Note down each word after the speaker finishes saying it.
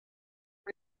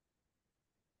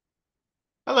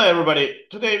Hello, everybody.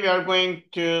 Today we are going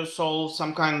to solve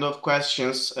some kind of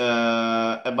questions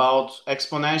about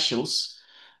exponentials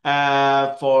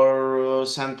for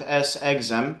St. S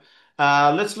exam.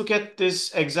 Let's look at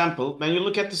this example. When you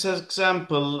look at this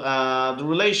example, the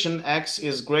relation x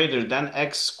is greater than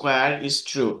x squared is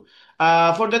true.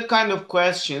 For that kind of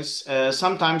questions,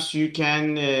 sometimes you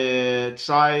can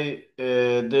try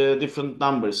the different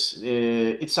numbers.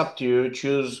 It's up to you.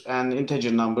 Choose an integer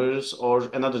numbers or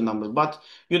another number, but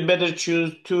you'd better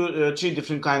choose three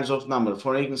different kinds of number.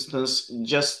 For instance,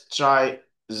 just try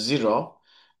 0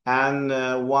 and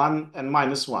 1 and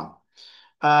minus 1.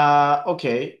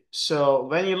 Okay, so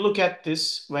when you look at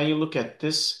this,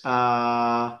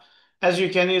 as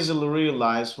you can easily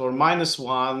realize, for minus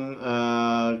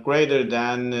 1 greater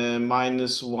than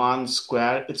minus 1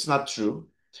 square, it's not true.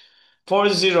 For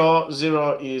zero,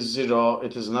 zero is zero.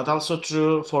 It is not also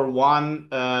true. For one,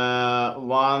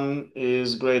 one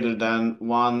is greater than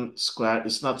one square.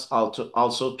 It's not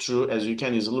also true, as you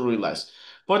can easily realize.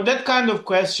 For that kind of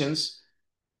questions,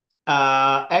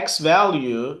 x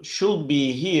value should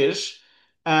be here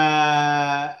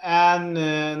and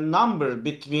number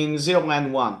between 0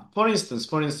 and 1. For instance,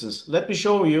 let me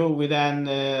show you with an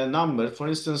number. For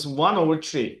instance, 1 over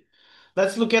 3.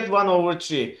 Let's look at 1 over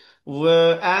 3.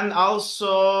 And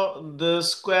also the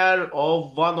square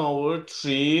of 1 over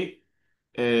 3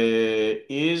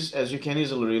 is, as you can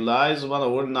easily realize, 1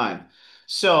 over 9.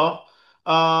 So,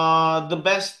 the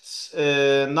best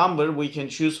number we can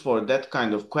choose for that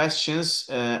kind of questions,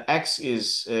 x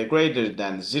is greater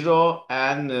than 0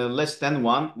 and less than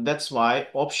 1. That's why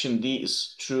option D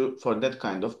is true for that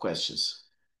kind of questions.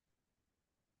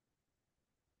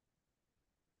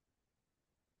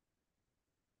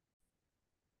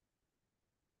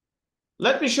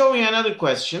 Let me show you another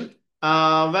question.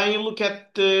 When you look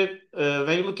at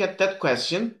that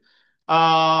question,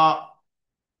 uh,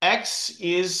 x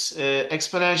is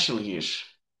exponential here.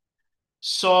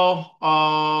 So,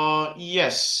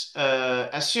 yes,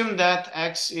 assume that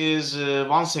x is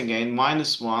once again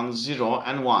minus 1, 0,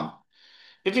 and 1.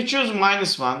 If you choose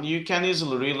minus 1, you can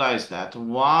easily realize that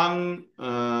 9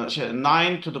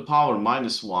 to the power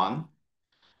minus 1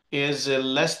 is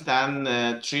less than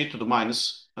 3 to the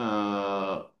minus 3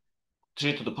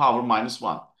 to the power minus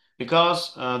 1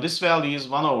 because this value is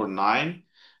 1 over 9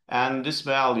 and this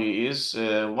value is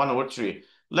 1 over 3.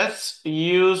 Let's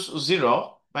use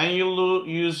 0. When you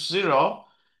use 0,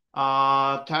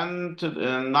 9 to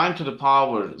the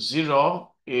power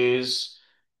 0 is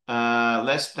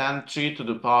less than 3 to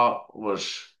the power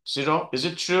 0. Is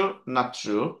it true? Not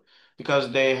true because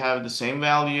they have the same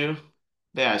value.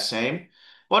 They are same.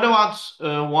 What about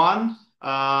 1?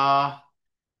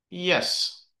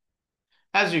 Yes.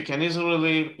 As you can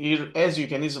easily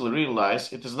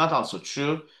realize, it is not also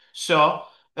true. So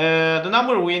the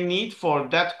number we need for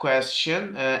that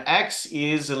question, x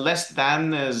is less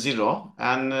than 0,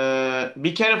 and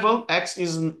be careful, x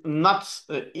is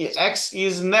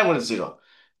never 0.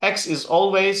 X is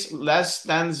always less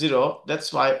than 0.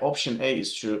 That's why option A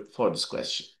is true for this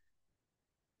question.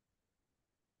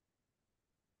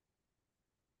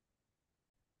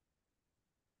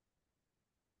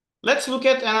 Let's look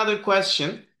at another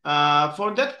question.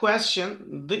 For that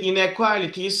question, the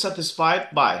inequality is satisfied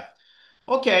by.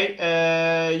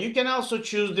 Okay, you can also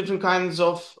choose different kinds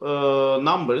of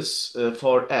numbers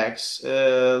for x.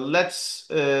 Let's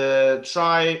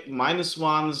try minus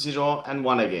 1, 0, and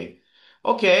 1 again.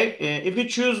 Okay, if you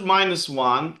choose minus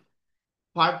 1,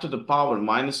 5 to the power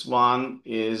minus 1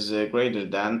 is greater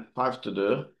than 5 to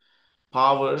the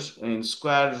power in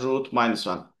square root minus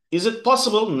 1. Is it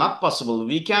possible? Not possible.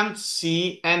 We can't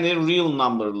see any real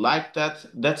number like that.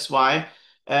 That's why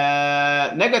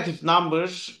negative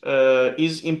numbers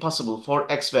is impossible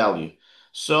for x value.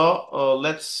 So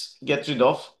let's get rid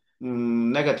of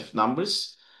negative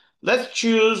numbers. Let's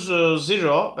choose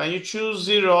 0. When you choose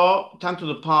 0, 10 to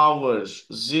the power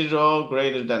 0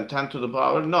 greater than 10 to the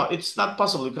power. No, it's not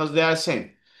possible because they are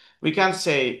same. We can't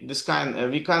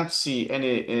see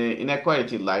any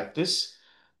inequality like this.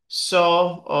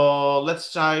 So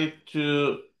let's try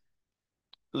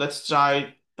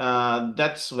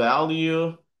that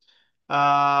value.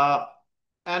 Uh,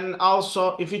 and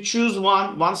also, if you choose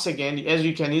 1, once again, as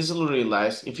you can easily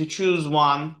realize, if you choose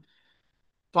 1,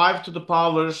 5 to the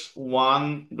power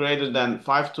 1 greater than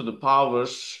 5 to the power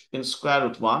in square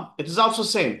root 1. It is also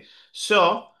same.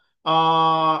 So,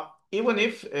 even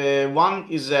if 1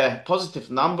 is a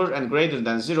positive number and greater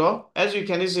than 0, as you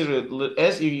can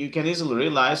easily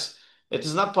realize, it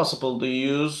is not possible to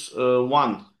use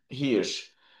 1 here.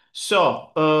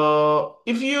 So,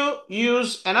 if you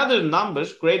use another number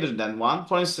greater than 1,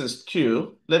 for instance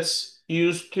 2, let's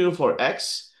use 2 for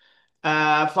x.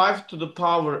 5 to the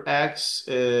power x,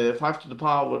 5 to the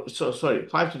power, so sorry,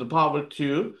 5 to the power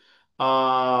 2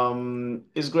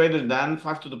 is greater than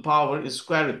 5 to the power is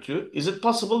square root 2. Is it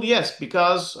possible? Yes,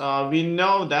 because we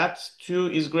know that 2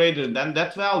 is greater than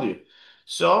that value.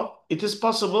 So it is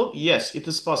possible. Yes, it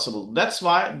is possible. That's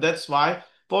why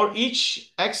for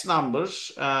each x number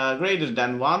greater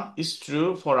than 1 is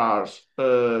true for our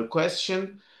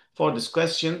question, for this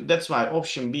question. That's why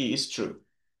option B is true.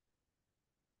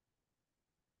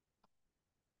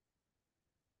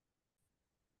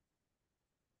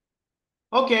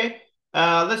 Okay,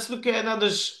 let's look at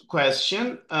another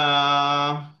question.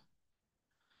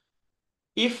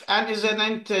 If n is an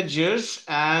integer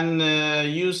and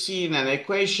you see in an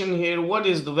equation here, what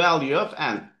is the value of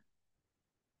n?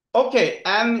 Okay,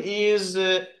 n is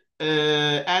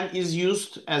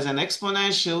used as an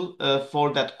exponential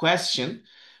for that question.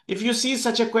 If you see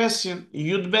such a question,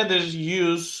 you'd better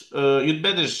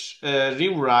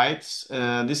rewrite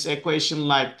this equation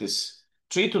like this: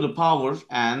 3 to the power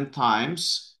n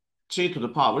times 3 to the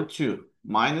power 2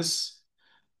 minus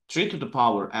 3 to the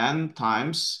power n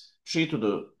times 3 to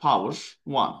the power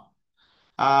 1.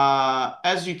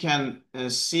 As you can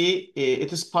see,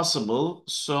 it is possible.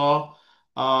 So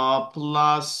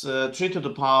plus 3 to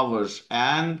the power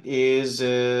n is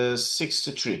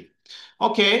 63.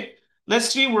 Okay,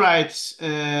 let's rewrite,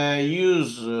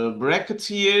 use bracket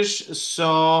here.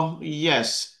 So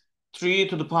yes, 3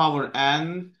 to the power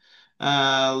n.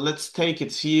 Let's take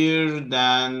it here.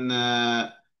 Then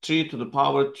 3 to the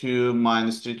power 2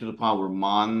 minus 3 to the power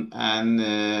 1. And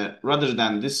rather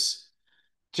than this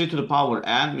 3 to the power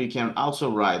n, we can also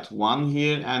write 1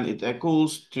 here, and it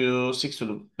equals to 6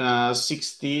 to the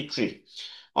 63.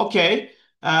 Okay,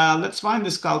 let's find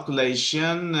this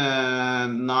calculation.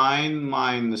 9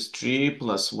 minus 3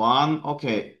 plus 1.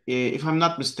 Okay, if I'm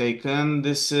not mistaken,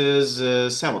 this is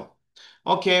 7.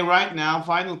 Okay, right now,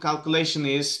 final calculation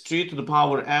is 3 to the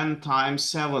power n times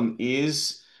 7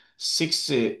 is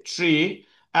 63.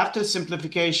 After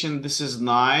simplification, this is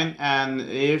 9, and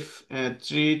if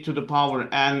 3 to the power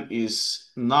n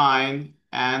is 9,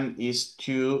 n is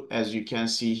 2, as you can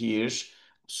see here.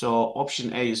 So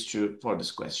option A is true for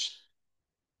this question.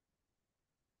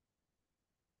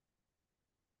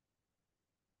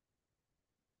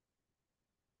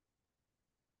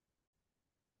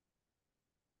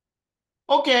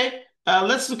 Okay,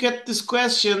 let's look at this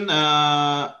question.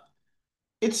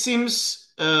 It seems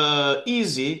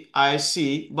easy, I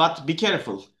see, but be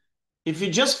careful. If you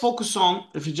just focus on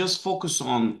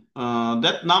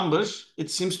that number, it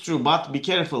seems true, but be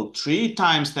careful. Three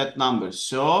times that number.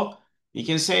 So you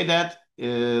can say that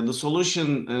the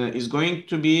solution is going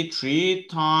to be 3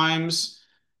 times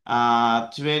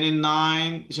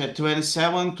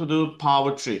 27 to the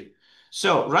power 3.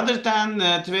 So rather than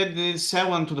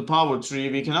 27 to the power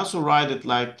 3, we can also write it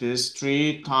like this: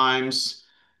 3 times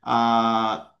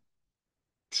uh,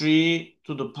 3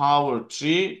 to the power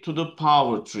 3 to the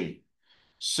power 3.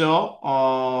 So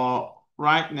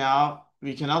right now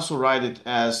we can also write it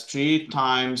as 3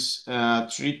 times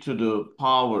 3 to the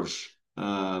power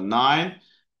 9.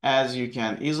 As you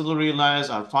can easily realize,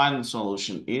 our final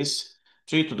solution is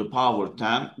 3 to the power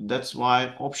 10. That's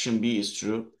why option B is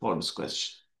true for this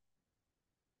question.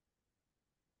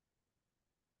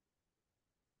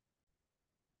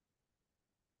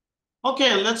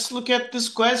 Okay, let's look at this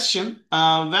question.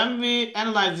 When we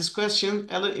analyze this question,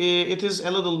 it is a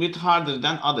little bit harder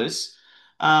than others.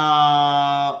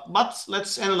 But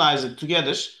let's analyze it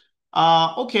together.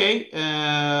 Okay,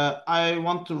 I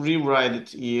want to rewrite it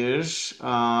here.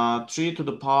 3 to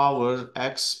the power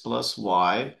x plus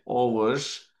y over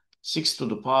 6 to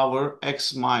the power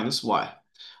x minus y.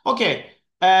 Okay,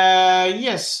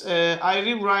 yes, I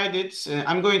rewrite it.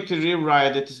 I'm going to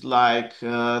rewrite it like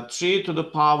 3 to the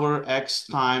power x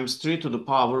times 3 to the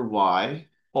power y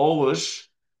over,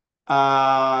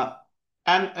 uh,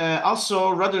 and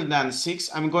also rather than 6,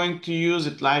 I'm going to use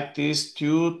it like this: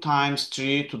 2 times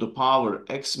 3 to the power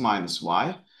x minus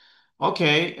y.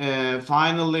 Okay,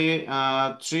 finally,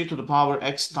 3 to the power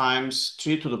x times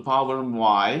 3 to the power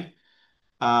y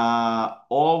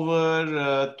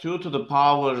over 2 to the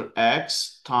power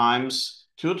x times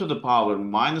 2 to the power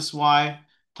minus y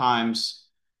times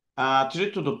 3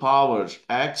 to the power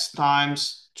x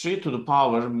times 3 to the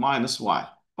power minus y.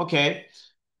 Okay,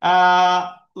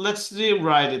 let's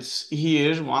rewrite it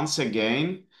here once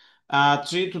again.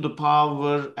 3 to the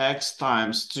power x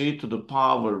times 3 to the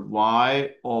power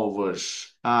y over.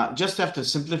 Just after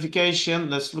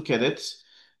simplification, let's look at it.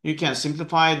 You can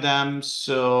simplify them.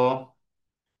 So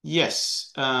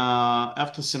Yes,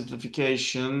 after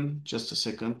simplification, just a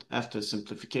second, after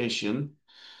simplification,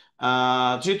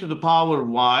 3 to the power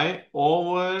y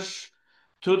over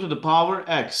 2 to the power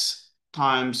x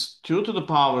times 2 to the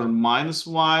power minus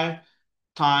y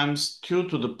times 2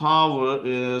 to the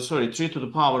power, 3 to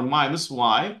the power minus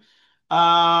y.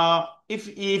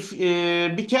 If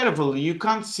Be careful, you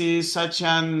can't see such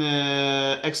an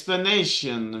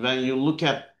explanation when you look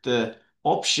at the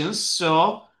options.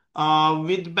 So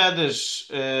we'd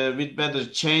better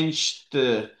change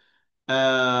the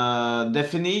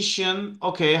definition.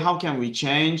 Okay, how can we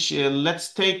change?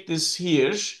 Let's take this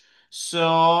here.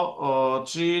 So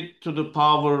 3 to the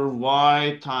power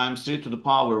y times 3 to the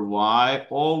power y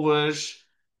over 2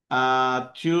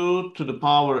 to the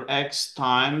power x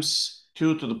times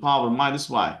 2 to the power minus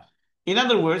y. In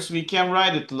other words, we can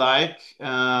write it like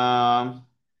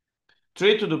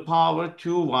 3 to the power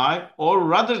 2y, or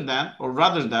rather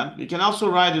than, we can also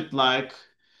write it like,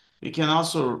 we can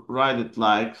also write it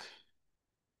like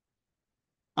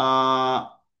uh,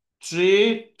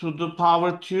 3 to the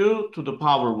power 2 to the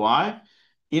power y.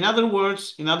 It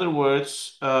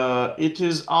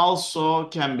is also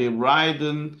can be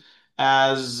written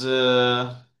as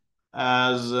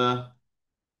as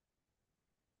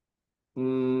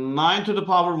 9 to the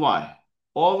power y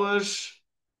over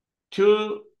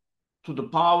 2 to the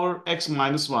power x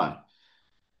minus y.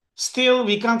 Still,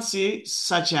 we can't see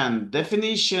such an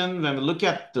definition when we look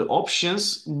at the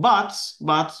options, but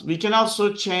we can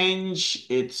also change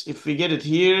it if we get it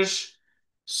here.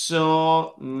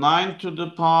 So 9 to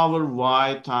the power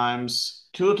y times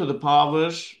 2 to the power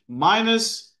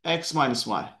minus x minus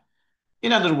y.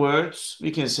 In other words,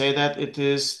 we can say that it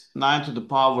is 9 to the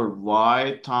power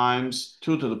y times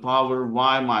 2 to the power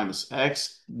y minus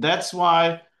x. That's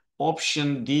why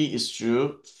option D is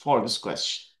true for this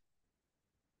question.